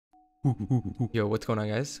Yo, what's going on,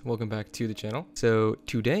 guys? Welcome back to the channel. So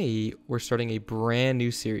today we're starting a brand new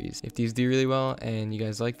series. If these do really well and you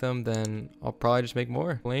guys like them, then I'll probably just make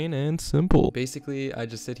more. Plain and simple. Basically, I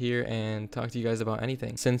just sit here and talk to you guys about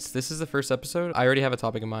anything. Since this is the first episode, I already have a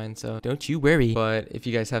topic in mind, so don't you worry. But if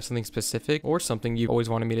you guys have something specific or something you've always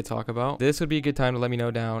wanted me to talk about, this would be a good time to let me know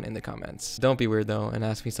down in the comments. Don't be weird though and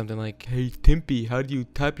ask me something like, hey Timpy, how do you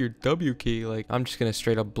type your W key? Like, I'm just gonna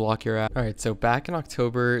straight up block your ass. Alright, so back in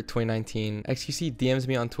October 2019, xQc DMs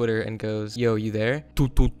me on Twitter and goes, yo, you there?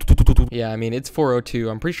 Yeah, I mean, it's 4:02.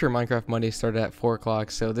 I'm pretty sure Minecraft Monday started at 4 o'clock,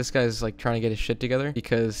 so this guy's like trying to get his shit together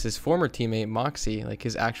because his former teammate, Moxie, like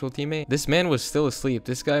his actual teammate, this man was still asleep.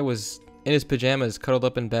 This guy was in his pajamas, cuddled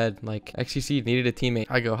up in bed. Like, xQc needed a teammate.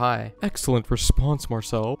 I go, hi. Excellent response,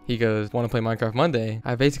 Marcel. He goes, want to play Minecraft Monday?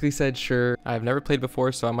 I basically said, sure. I've never played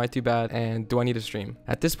before, so I might do bad. And do I need to stream?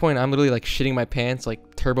 At this point, I'm literally like shitting my pants,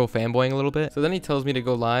 like turbo fanboying a little bit. So then he tells me to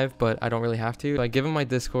go live, but I don't really have to. So I give him my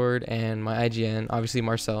Discord and my IGN, obviously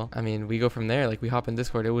Marcel. I mean, we go from there. Like, we hop in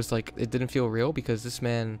Discord. It was like, it didn't feel real because this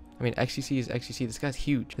man, I mean, xQc is xQc. This guy's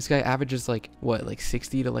huge. This guy averages like, what, like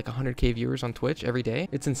 60 to like 100K viewers on Twitch every day?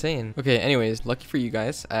 It's insane. Okay, anyways, lucky for you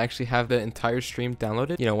guys, I actually have the entire stream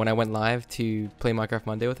downloaded, you know, when I went live to play Minecraft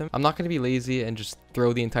Monday with him. I'm not going to be lazy and just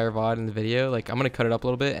throw the entire VOD in the video. Like, I'm going to cut it up a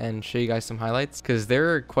little bit and show you guys some highlights because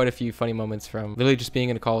there are quite a few funny moments from literally just being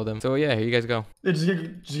in a call with him. So yeah, here you guys go. Yeah, just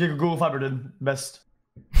get Google Fiber, dude. Best.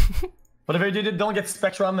 But if you don't get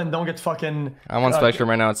Spectrum and don't get fucking... I'm on Spectrum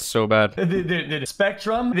right now. It's so bad.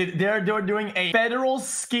 Spectrum, they're doing a federal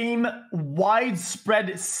scheme, widespread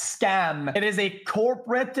scam. It is a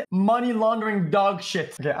corporate money laundering dog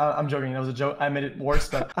shit. Okay, I'm joking. That was a joke. I made it worse,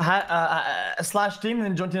 but I had slash team and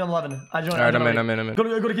then join team 11. I joined. Alright, I'm in. Go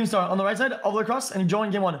to Keemstar on the right side, all the way across, and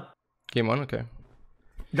join game 1. Game 1, okay.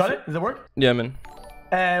 Got it? Does it work? Yeah, I'm in.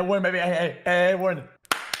 We're in, baby. Hey, we're in.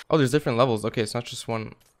 Oh, there's different levels. Okay, it's not just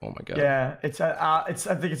one. Oh my god. Yeah, it's I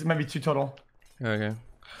think it's maybe 2 total. Okay.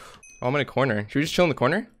 Oh, I'm in a corner. Should we just chill in the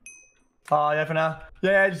corner? Yeah, for now.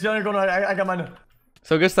 Yeah, just chill in the corner. I got mine.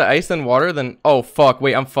 So I guess the ice and water, then... Oh, fuck.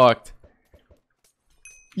 Wait, I'm fucked.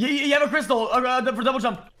 You have a crystal for double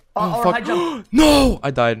jump. Oh, or fuck. high jump. No! I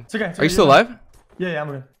died. It's okay. Are you still alive? Yeah, I'm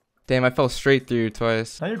good. Damn, I fell straight through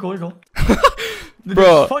twice. No, you're cool.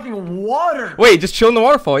 Bro. Fucking water. Wait, just chill in the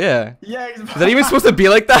waterfall, yeah. Yeah. Is that even supposed to be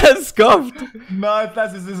like that? It's scuffed. No,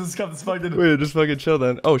 this is scuffed as fuck, dude. Wait, just fucking chill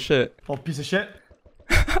then. Oh, shit. Oh, piece of shit.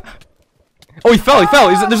 Oh, he fell.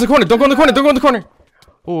 There's a corner. Don't go in the corner.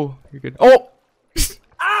 Oh, you're good. Oh.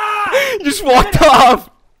 You just walked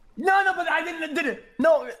off. No, but I did it.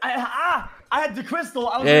 No, I had the crystal.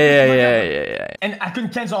 I was Yeah. And I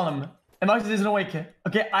couldn't cancel on him. And Marcus isn't awake.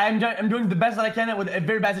 Okay, I'm doing the best that I can with a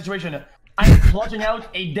very bad situation. I'm clutching out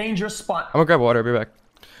a dangerous spot. I'm gonna grab water. I'll be back.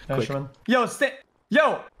 Yeah, sure, man.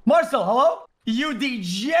 Yo, Marcel, hello? You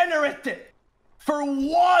degenerate for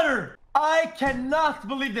water. I cannot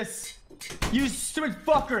believe this. You stupid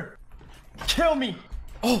fucker. Kill me.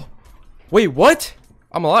 Oh, wait, what?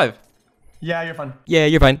 I'm alive. Yeah, you're fine. Yeah,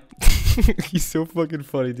 you're fine. He's so fucking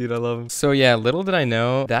funny, dude. I love him. So yeah, little did I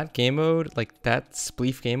know that game mode, like that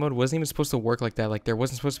spleef game mode, wasn't even supposed to work like that. Like, there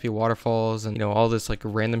wasn't supposed to be waterfalls and, you know, all this like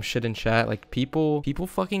random shit in chat. Like, people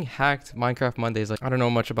fucking hacked Minecraft Mondays. Like, I don't know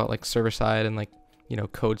much about like server side and like, you know,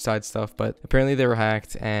 code side stuff, but apparently they were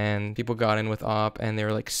hacked and people got in with op and they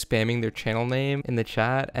were like spamming their channel name in the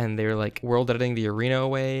chat and they were like world editing the arena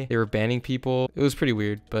away. They were banning people. It was pretty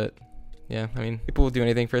weird, but yeah, I mean, people will do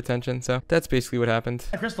anything for attention, so that's basically what happened.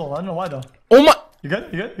 Crystal, I don't know why though. Oh my! You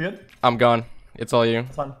good? I'm gone. It's all you.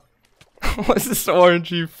 It's fine. What's this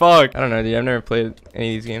orangey? Fuck. I don't know, dude. I've never played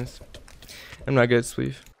any of these games. I'm not good at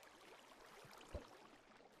sleeve.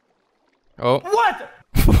 Oh. What?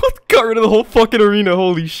 What? Got rid of the whole fucking arena.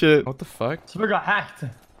 Holy shit. What the fuck? Server got hacked.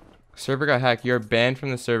 Server got hacked. You're banned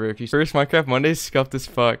from the server. If you search Minecraft Monday, scuffed as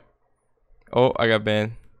fuck. Oh, I got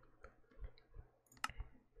banned.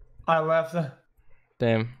 I left.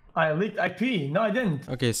 Damn. I leaked IP. No, I didn't.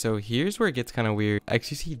 Okay, so here's where it gets kind of weird.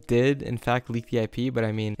 xQc did, in fact, leak the IP, but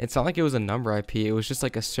I mean, it's not like it was a number IP. It was just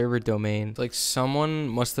like a server domain. Like, someone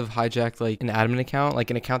must have hijacked like an admin account,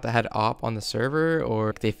 like an account that had op on the server,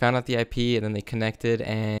 or they found out the IP and then they connected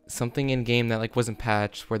and something in game that like wasn't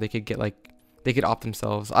patched where they could get like they could opt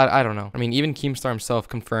themselves. I don't know. I mean, even Keemstar himself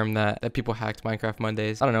confirmed that people hacked Minecraft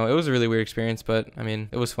Mondays. I don't know. It was a really weird experience, but I mean,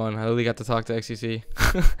 it was fun. I literally got to talk to xQc.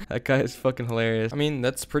 That guy is fucking hilarious. I mean,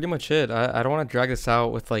 that's pretty much it. I don't want to drag this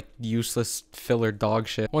out with like useless filler dog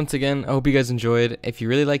shit. Once again, I hope you guys enjoyed. If you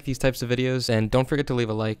really like these types of videos, then don't forget to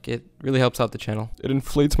leave a like. It really helps out the channel. It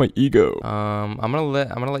inflates my ego. I'm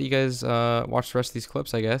gonna let you guys watch the rest of these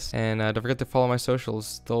clips, I guess. And don't forget to follow my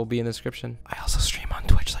socials. They'll be in the description. I also stream on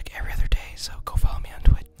Twitch like every other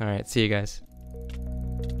All right, see you guys.